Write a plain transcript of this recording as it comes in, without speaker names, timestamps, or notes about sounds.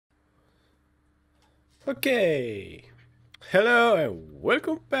Okay, hello and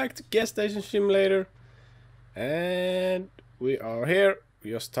welcome back to Gas Station Simulator. And we are here.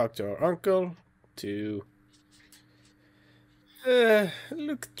 We just talked to our uncle to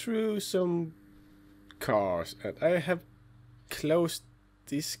look through some cars. And I have closed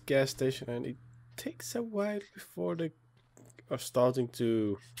this gas station, and it takes a while before they are starting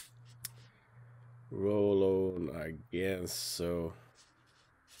to roll on again. So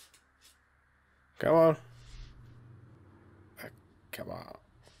come on. Come on.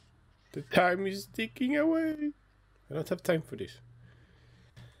 The time is ticking away. I don't have time for this.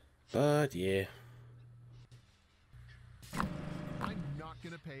 But yeah. I'm not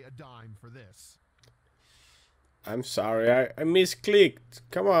gonna pay a dime for this. I'm sorry, I misclicked.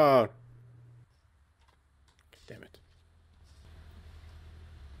 Come on. Damn it.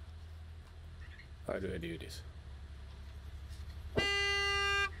 How do I do this?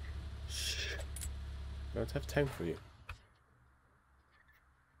 Shh. I don't have time for you.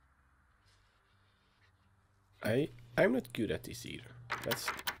 I'm not good at this either.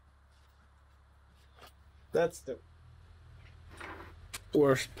 That's the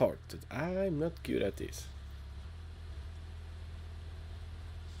worst part, that I'm not good at this.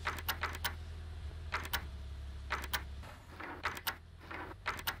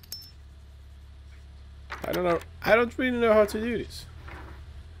 I don't know. I don't really know how to do this.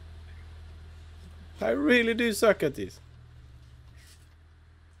 I really do suck at this.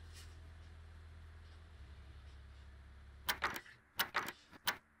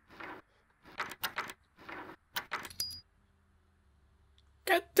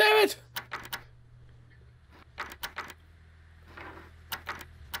 God damn it!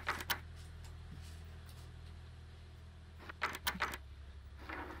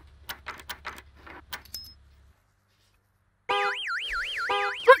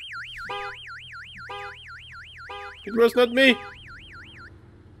 It was not me.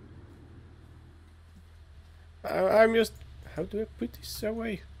 I'm just... How do I put this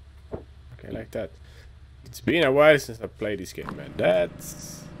away? Okay, like that. It's been a while since I played this game, man.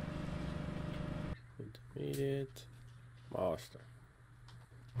 That's... Intermediate... Master.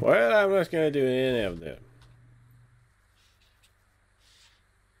 Well, I'm not gonna do any of them.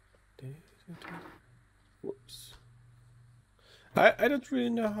 Whoops. I don't really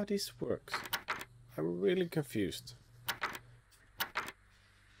know how this works. I'm really confused.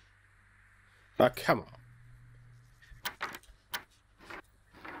 Ah, come on.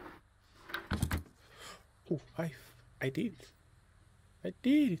 Oh, I did. I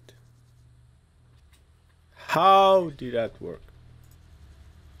did it. How did that work?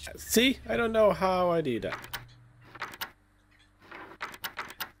 See, I don't know how I did that.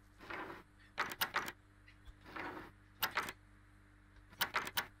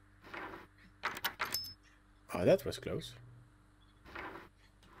 Oh, that was close.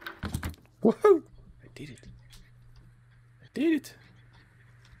 Woohoo! I did it. I did it.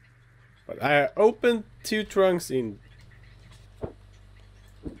 But I opened 2 trunks in.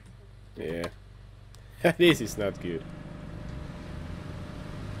 Yeah. This is not good.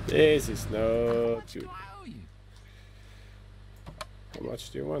 This is not good. How much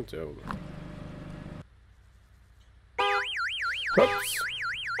do you want to owe me? Oops.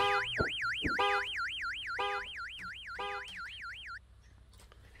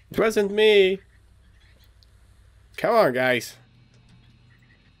 It wasn't me. Come on, guys.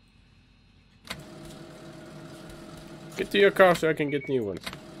 Get to your car so I can get new ones.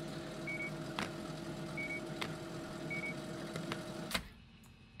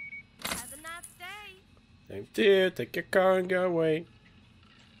 Have a nice day. Same to you. Take your car and go away.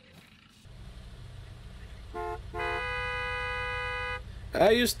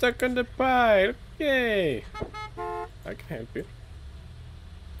 Are you stuck on the pile? Okay. I can help you.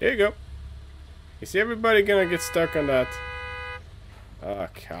 Here you go. Is everybody gonna get stuck on that? Oh,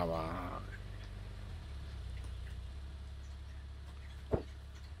 come on.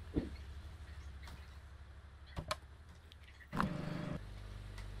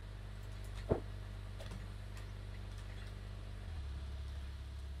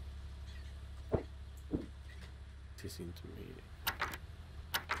 This intermediate.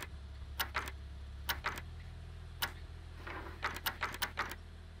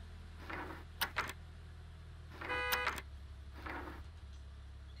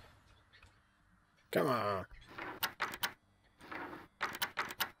 Come on.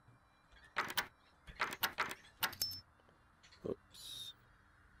 Oops.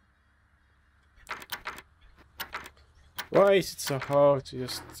 Why is it so hard to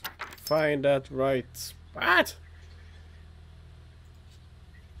just find that right spot?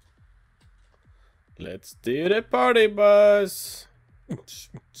 Let's do the party bus.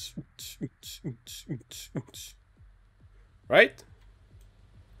 Right?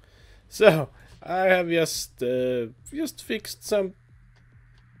 So I have just fixed some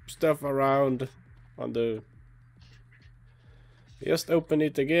stuff around on the. Just opened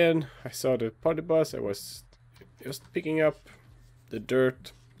it again. I saw the party bus. I was just picking up the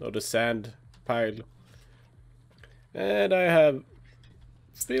dirt or the sand pile, and I have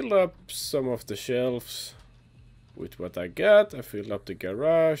filled up some of the shelves with what I got. I filled up the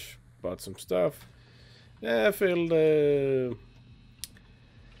garage, bought some stuff, and I filled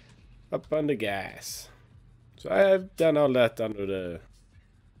up on the gas. So I have done all that under the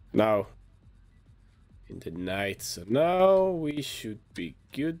now in the night. So now we should be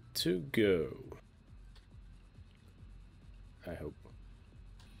good to go. I hope.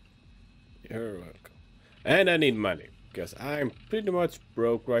 You're welcome. And I need money because I'm pretty much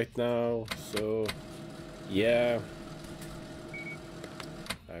broke right now. So yeah,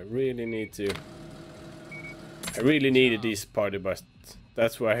 I really needed this party bus.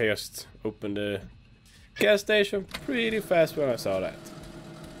 That's why I just opened the gas station pretty fast when I saw that.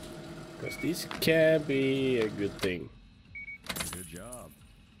 Because this can be a good thing. Good job.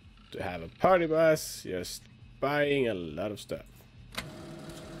 To have a party bus, just buying a lot of stuff.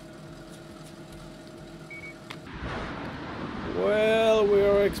 Well, we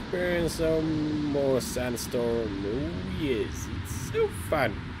are experiencing some more sandstorm. Oh yes, it's so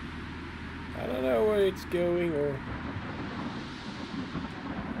fun. I don't know where it's going or...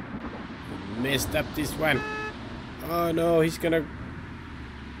 Messed up this one. Oh no, he's gonna...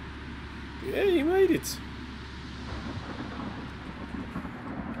 Yeah, he made it.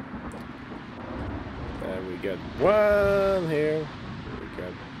 And we got one here. We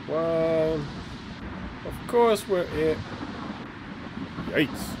got one. Of course we're in.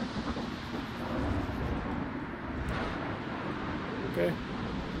 Yikes. Okay.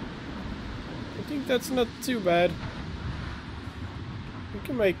 I think that's not too bad. We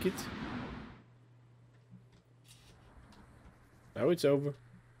can make it. Now it's over.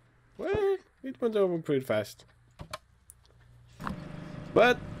 Well, it went over pretty fast.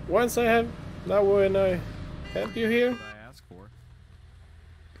 But once I have, now when I have you here, I asked for.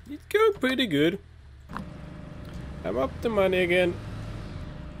 it's going pretty good. I'm up the money again,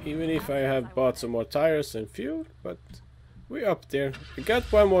 even if I have bought some more tires and fuel, but we're up there. I got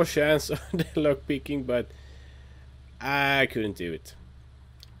one more chance on the lock picking, but I couldn't do it.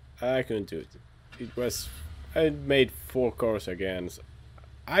 I couldn't do it. It was, I made 4 cars again. So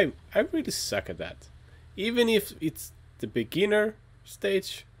I really suck at that. Even if it's the beginner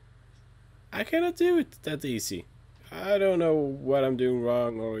stage, I cannot do it that easy. I don't know what I'm doing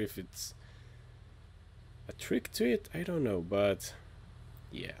wrong or if it's a trick to it. I don't know, but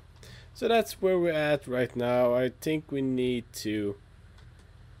yeah. So that's where we're at right now. I think we need to...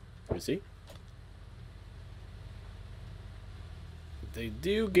 You see? They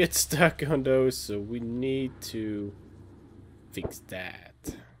do get stuck on those, so we need to fix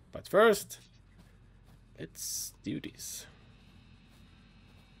that. But first, let's do this.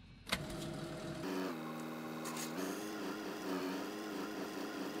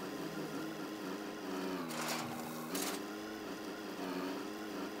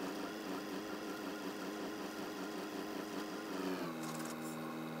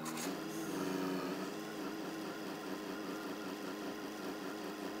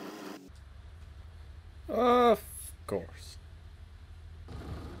 Of course.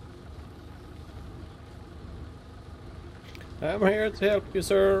 I'm here to help you,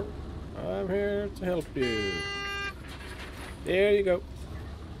 sir. I'm here to help you. There you go.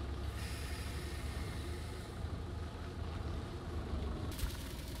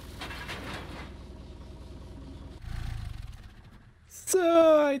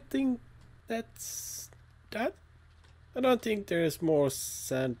 So I think that's that. I don't think there's more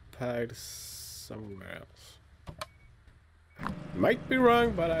sand piles somewhere else. Might be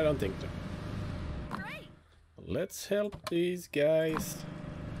wrong, but I don't think so. Great. Let's help these guys.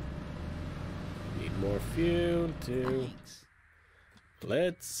 Need more fuel too. Thanks.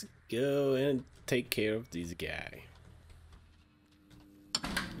 Let's go and take care of this guy.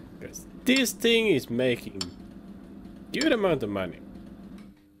 Because this thing is making good amount of money.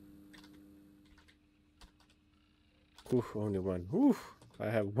 Oof, only one. Oof, I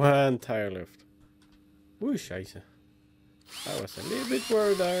have 1 tire left. Ooh, scheisse. I was a little bit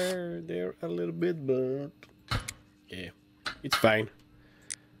worried there a little bit, but yeah, it's fine.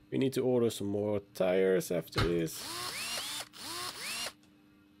 We need to order some more tires after this.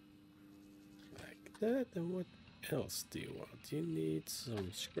 Like that, and what else do you want? You need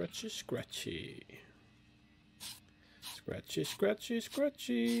some scratchy. Scratchy, scratchy,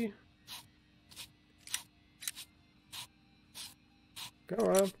 scratchy. Go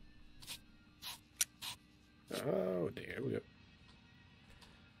on. Oh, there we go.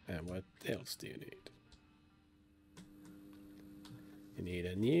 And what else do you need? You need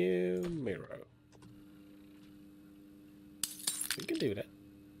a new mirror. We can do that.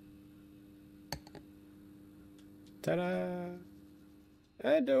 Ta-da!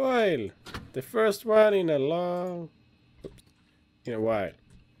 And the oil! The first one in a long... Oops, in a while.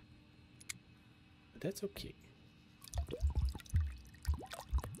 But that's okay.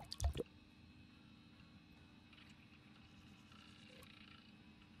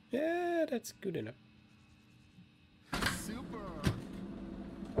 Yeah, that's good enough. Super.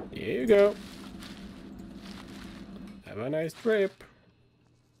 Here you go. Have a nice trip.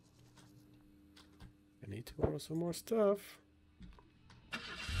 I need to order some more stuff.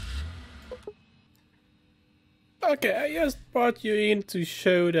 Okay, I just brought you in to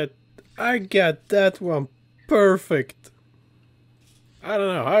show that I got that one perfect. I don't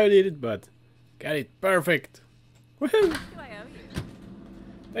know how I did it, but got it perfect. Woohoo!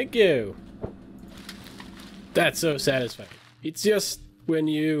 Thank you. That's so satisfying. It's just when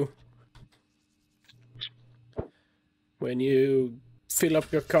you fill up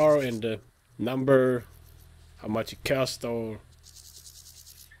your car and the number, how much it costs, or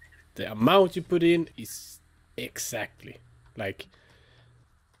the amount you put in is exactly like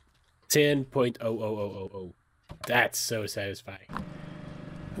 10.00000. That's so satisfying.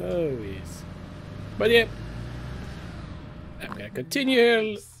 Oh yes. But yeah, I'm gonna continue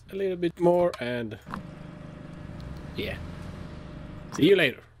here a little bit more, and yeah, see you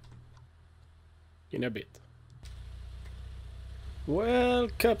later in a bit. Well,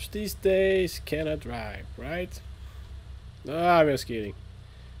 cops these days cannot drive, right? No, I'm just kidding.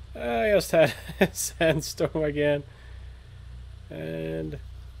 I just had a sandstorm again. And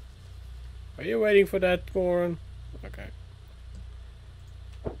are you waiting for that, Warren? Okay.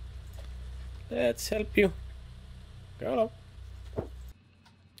 Let's help you. Go on.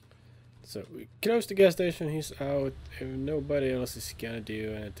 So we close the gas station. He's out. If nobody else is gonna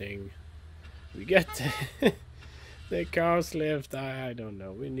do anything, we get the cars left. I don't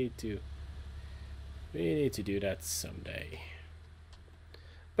know. We need to do that someday.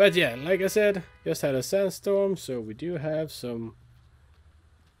 But yeah, like I said, just had a sandstorm, so we do have some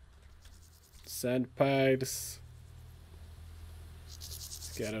sand piles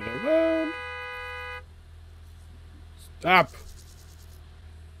scattered around. Stop!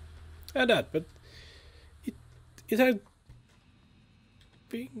 And that, but it had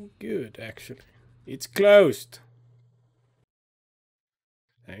been good actually. It's closed.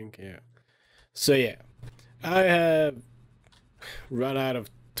 Thank you. So yeah, I have run out of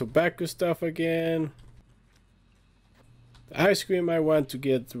tobacco stuff again. The ice cream I want to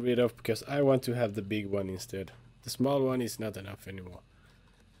get rid of because I want to have the big one instead. The small one is not enough anymore.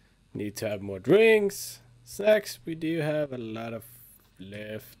 Need to have more drinks. Snacks, we do have a lot of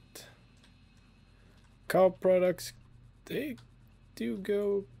left. Cow products, they do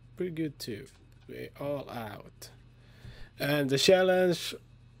go pretty good too. We're all out. And the challenge,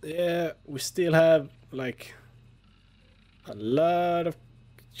 yeah, we still have like a lot of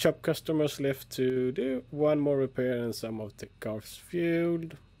shop customers left to do one more repair and some of the cars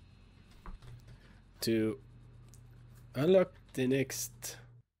fueled to unlock the next,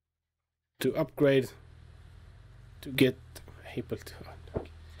 to upgrade, to get people to unlock.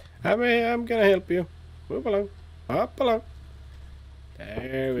 I'm gonna help you. Move along, up along.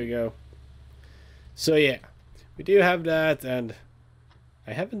 There we go. So yeah, we do have that, and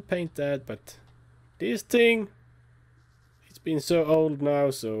I haven't painted that, but this thing, it's been so old now,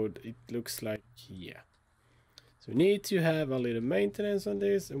 so it looks like, yeah. So we need to have a little maintenance on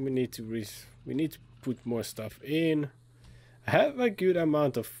this, and we need to put more stuff in. I have a good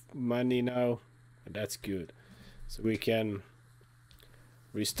amount of money now, and that's good. So we can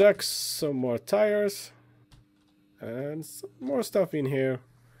restock some more tires and some more stuff in here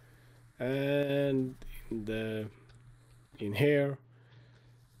and in here.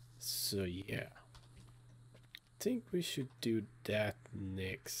 So yeah, I think we should do that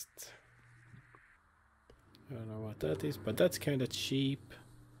next. I don't know what that is, but that's kind of cheap.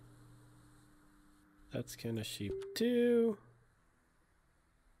 That's kind of cheap too.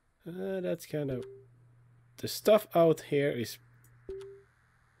 That's kind of, the stuff out here is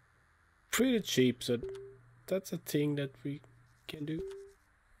pretty cheap, so that's a thing that we can do.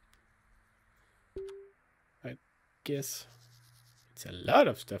 I guess it's a lot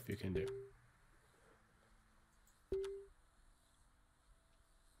of stuff you can do.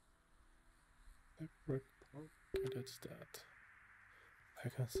 That worked. Okay, that's that. I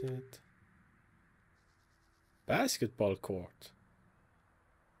can see it. Basketball court.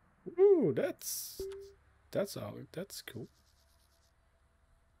 Ooh, that's all. That's cool.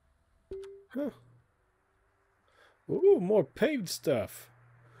 Huh. Ooh, more paved stuff.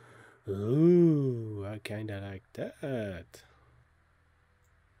 Ooh, I kinda like that.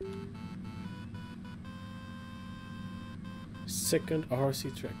 Second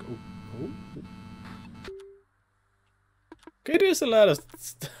RC track. Ooh. Okay, there's a lot of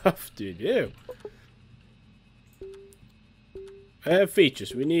stuff to do.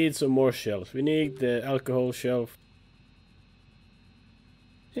 Features. We need some more shelves. We need the alcohol shelf.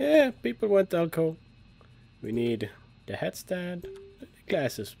 Yeah, people want alcohol. We need the headstand.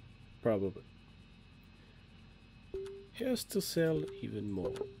 Glasses, probably. Just to sell even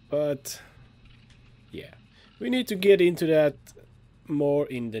more. But, yeah. We need to get into that more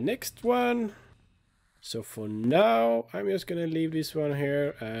in the next one. So for now, I'm just gonna leave this one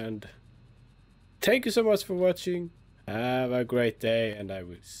here. And thank you so much for watching. Have a great day, and I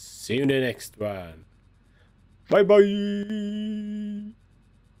will see you in the next one. Bye bye.